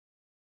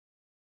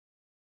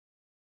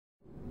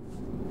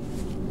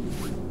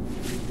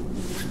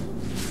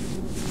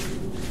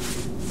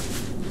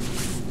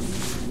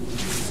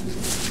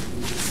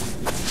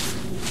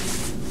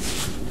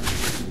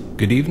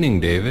Good evening,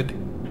 David.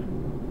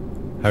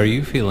 How are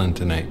you feeling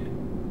tonight?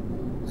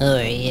 Who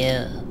are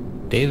you?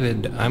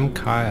 David, I'm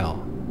Kyle.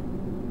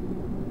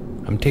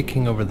 I'm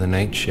taking over the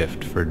night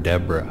shift for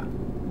Deborah.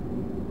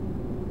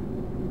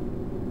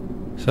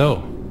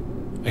 So,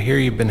 I hear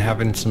you've been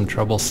having some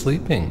trouble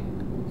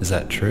sleeping. Is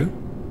that true?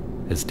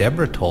 As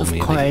Deborah told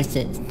me. Of course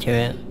it's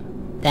true.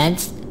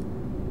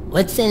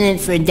 What's in it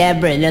for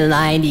Deborah to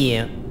lie to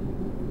you?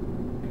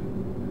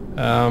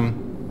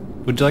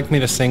 Would you like me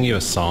to sing you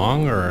a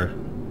song or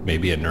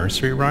maybe a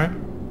nursery rhyme?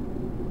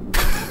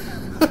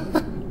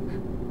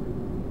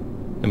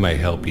 It might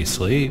help you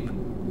sleep.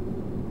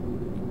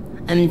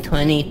 I'm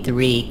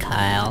 23,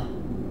 Kyle.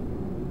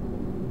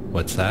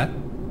 What's that?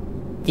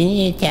 Didn't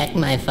you check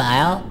my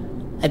file?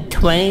 I'm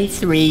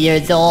 23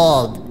 years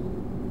old.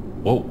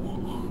 Whoa.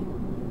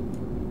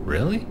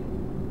 Really?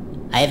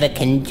 I have a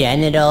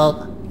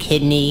congenital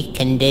kidney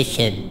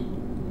condition.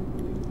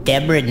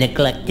 Deborah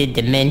neglected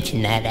to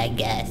mention that, I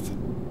guess.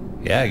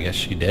 Yeah, I guess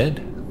she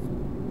did.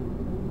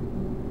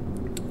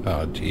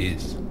 Oh,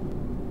 jeez.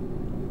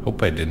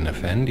 Hope I didn't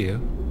offend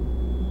you.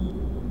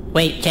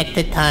 Wait, check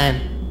the time.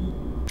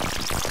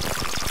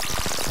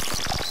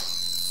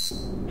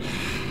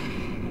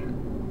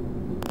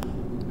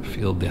 I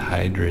feel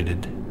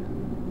dehydrated.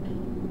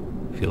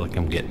 I feel like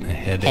I'm getting a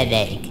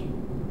headache.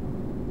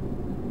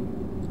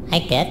 I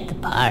get the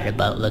part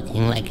about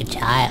looking like a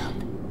child.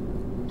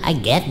 I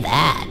get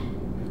that.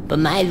 But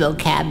my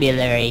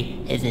vocabulary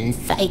is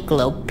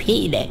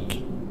encyclopedic.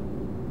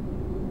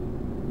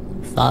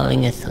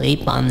 Falling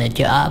asleep on the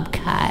job,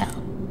 Kyle?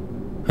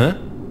 Huh?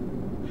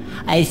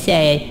 I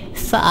say,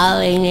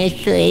 falling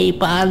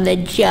asleep on the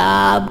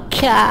job,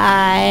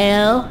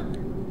 Kyle.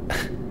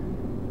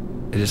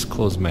 I just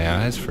closed my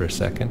eyes for a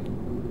second.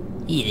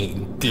 You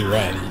didn't do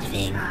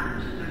anything.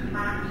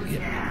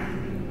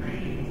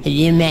 Have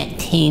you met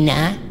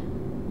Tina?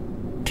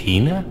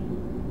 Tina?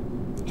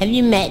 Have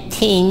you met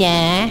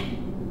Tina?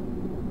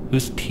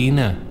 Who's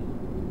Tina?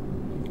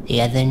 The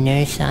other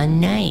nurse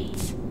on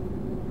nights.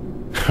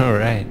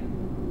 Alright,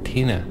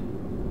 Tina.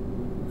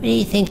 What do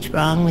you think's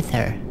wrong with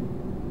her?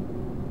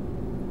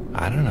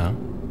 I don't know.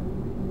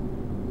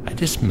 I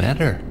just met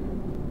her.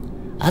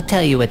 I'll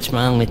tell you what's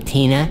wrong with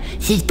Tina.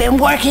 She's been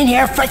working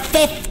here for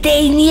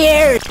 15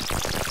 years!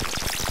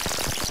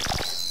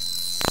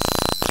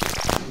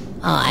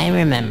 Oh, I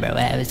remember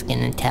what I was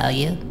gonna tell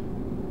you.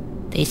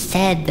 They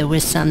said there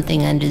was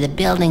something under the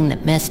building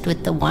that messed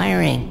with the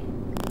wiring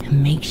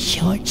and makes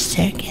short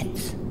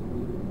circuits.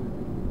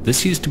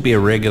 This used to be a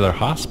regular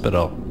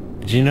hospital.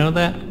 Did you know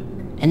that?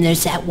 And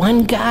there's that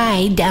one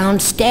guy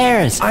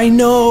downstairs. I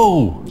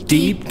know!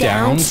 Deep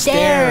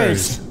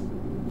downstairs.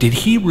 Did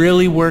he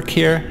really work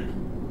here?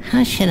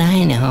 How should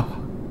I know?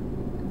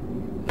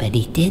 But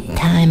he did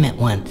time it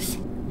once.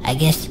 I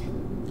guess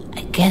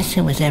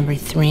it was every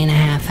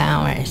 3.5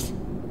 hours.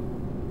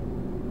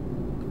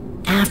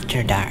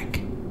 After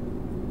dark.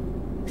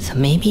 So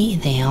maybe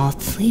they all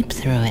sleep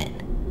through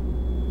it.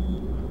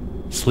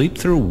 Sleep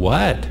through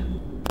what?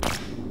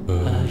 They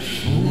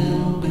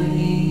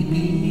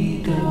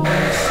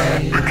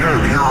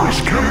can't hear us,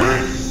 can they?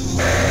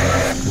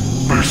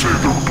 They say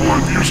their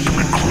blood used to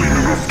be clean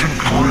enough to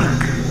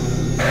drink.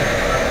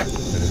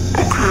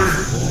 Okay,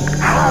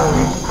 how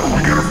are we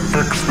gonna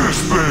fix this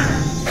thing?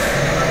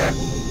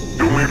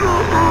 You'll need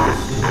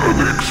an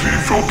XC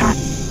filter.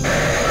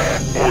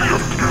 All you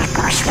have to do is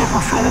put a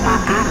sliver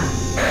filament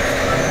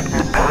in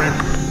the pipe.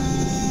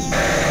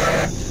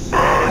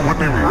 It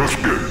wouldn't even risk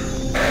it.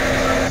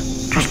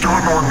 Just do an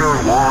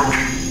ordinary launch.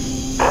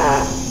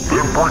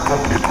 Then break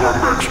open the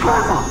convex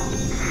driver.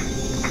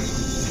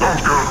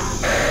 Sounds good.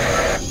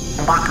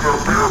 I'm breaking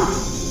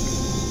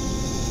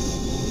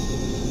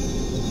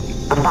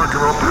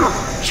up here.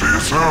 See you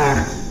soon.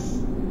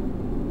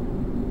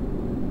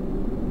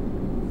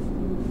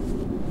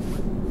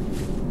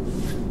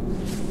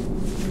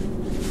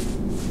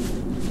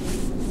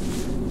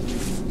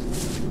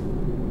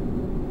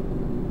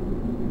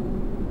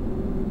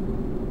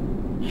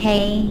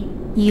 Hey,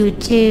 you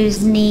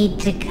twos need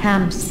to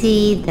come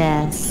see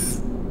this.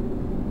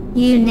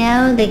 You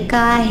know the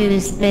guy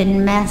who's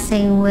been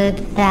messing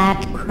with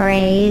that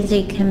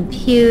crazy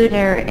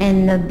computer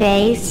in the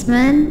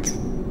basement?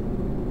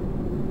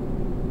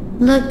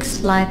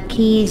 Looks like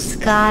he's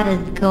got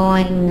it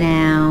going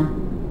now.